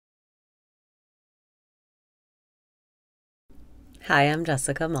Hi, I'm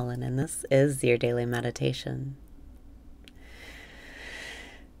Jessica Mullen, and this is your daily meditation.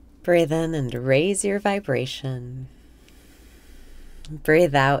 Breathe in and raise your vibration.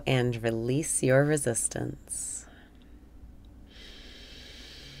 Breathe out and release your resistance.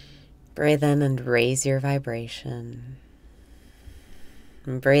 Breathe in and raise your vibration.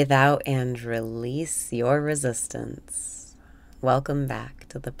 Breathe out and release your resistance. Welcome back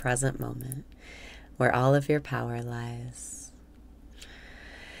to the present moment where all of your power lies.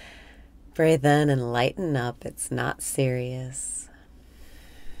 Breathe in and lighten up. It's not serious.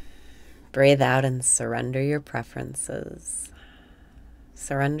 Breathe out and surrender your preferences.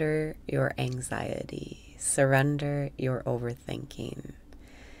 Surrender your anxiety. Surrender your overthinking.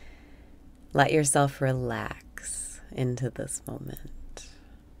 Let yourself relax into this moment.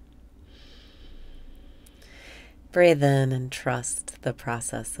 Breathe in and trust the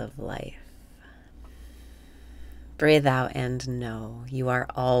process of life. Breathe out and know you are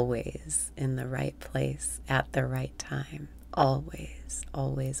always in the right place at the right time. Always,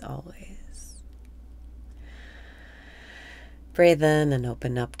 always, always. Breathe in and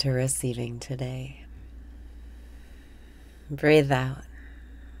open up to receiving today. Breathe out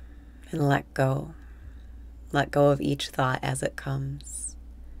and let go. Let go of each thought as it comes.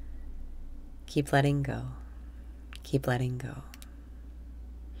 Keep letting go. Keep letting go.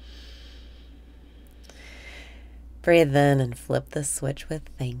 Breathe in and flip the switch with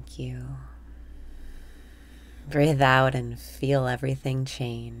thank you. Breathe out and feel everything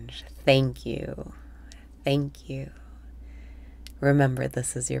change. Thank you. Thank you. Remember,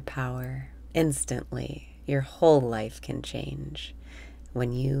 this is your power. Instantly, your whole life can change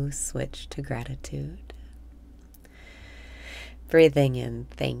when you switch to gratitude. Breathing in,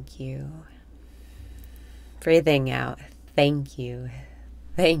 thank you. Breathing out, thank you.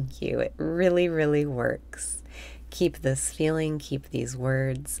 Thank you. It really, really works. Keep this feeling, keep these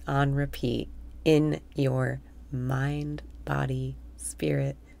words on repeat in your mind, body,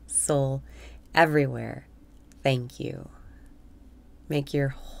 spirit, soul, everywhere. Thank you. Make your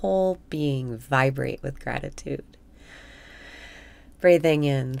whole being vibrate with gratitude. Breathing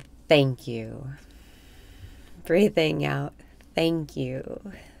in, thank you. Breathing out, thank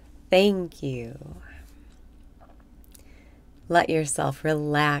you. Thank you. Let yourself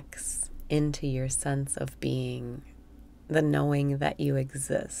relax into your sense of being, the knowing that you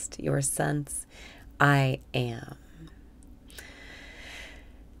exist, your sense, I am.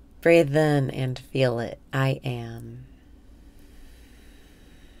 Breathe in and feel it, I am.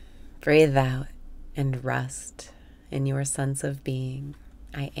 Breathe out and rest in your sense of being,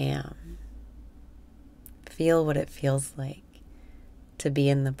 I am. Feel what it feels like to be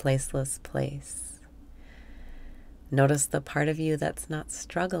in the placeless place. Notice the part of you that's not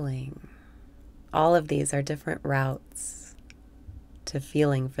struggling. All of these are different routes to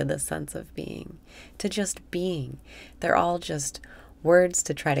feeling for the sense of being, to just being. They're all just words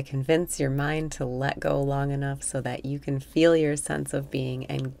to try to convince your mind to let go long enough so that you can feel your sense of being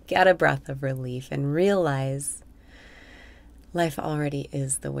and get a breath of relief and realize life already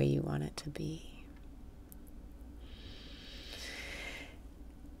is the way you want it to be.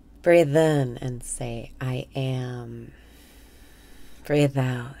 Breathe in and say, I am. Breathe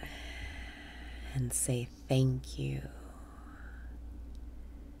out and say thank you.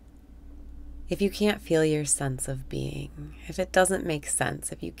 If you can't feel your sense of being, if it doesn't make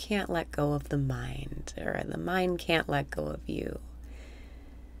sense, if you can't let go of the mind, or the mind can't let go of you,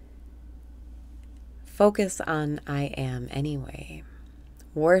 focus on I am anyway.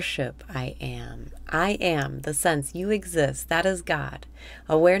 Worship I am. I am the sense you exist. That is God.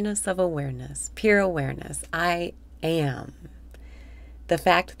 Awareness of awareness. Pure awareness. I am. The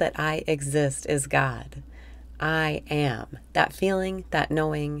fact that I exist is God. I am. That feeling, that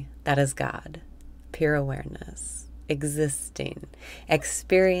knowing, that is God. Pure awareness. Existing.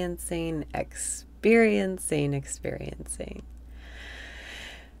 Experiencing, experiencing, experiencing.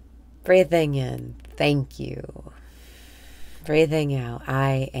 Breathing in, thank you. Breathing out,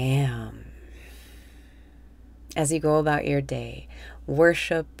 I am. As you go about your day,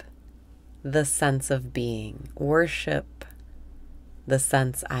 worship the sense of being. Worship the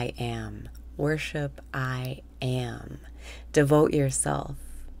sense I am. Worship I am. Devote yourself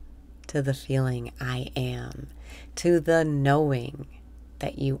to the feeling I am, to the knowing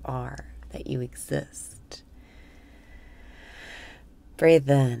that you are, that you exist. Breathe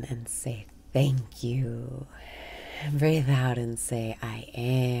in and say thank you. Breathe out and say I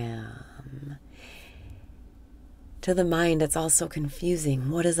am. To the mind, it's also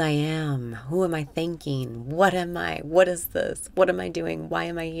confusing. What is I am? Who am I thinking? What am I? What is this? What am I doing? Why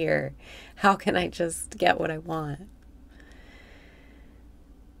am I here? How can I just get what I want?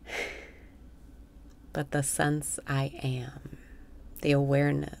 But the sense I am, the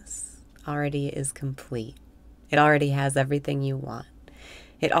awareness, already is complete. It already has everything you want.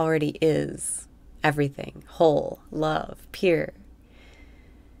 It already is everything, whole, love, pure.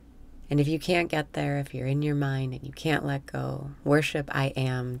 And if you can't get there, if you're in your mind and you can't let go, worship I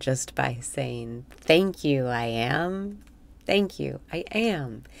am just by saying, thank you, I am. Thank you, I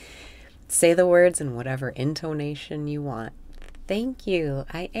am. Say the words in whatever intonation you want. Thank you,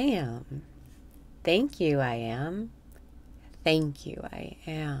 I am. Thank you, I am. Thank you, I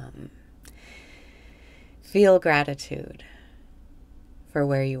am. Feel gratitude for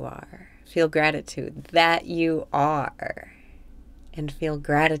where you are. Feel gratitude that you are. And feel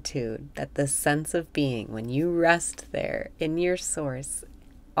gratitude that this sense of being, when you rest there in your source,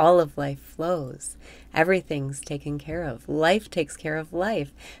 all of life flows. Everything's taken care of. Life takes care of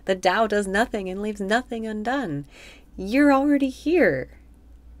life. The Tao does nothing and leaves nothing undone. You're already here.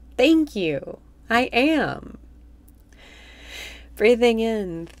 Thank you. I am. Breathing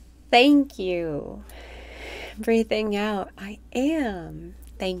in. Thank you. Breathing out. I am.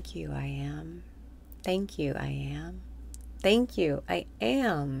 Thank you. I am. Thank you. I am. Thank you, I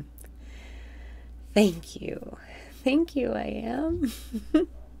am. Thank you. Thank you, I am.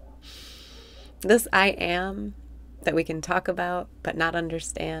 This I am that we can talk about but not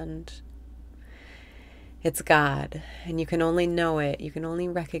understand, it's God, and you can only know it. You can only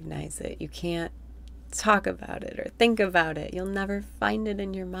recognize it. You can't talk about it or think about it. You'll never find it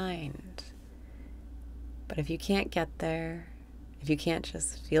in your mind. But if you can't get there, if you can't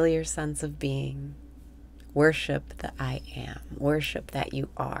just feel your sense of being, worship the I am. Worship that you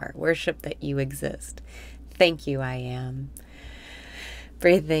are. Worship that you exist. Thank you, I am.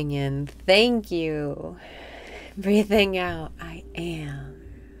 Breathing in. Thank you. Breathing out. I am.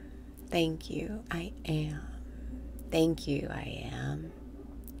 Thank you, I am. Thank you, I am.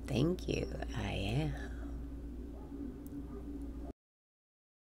 Thank you, I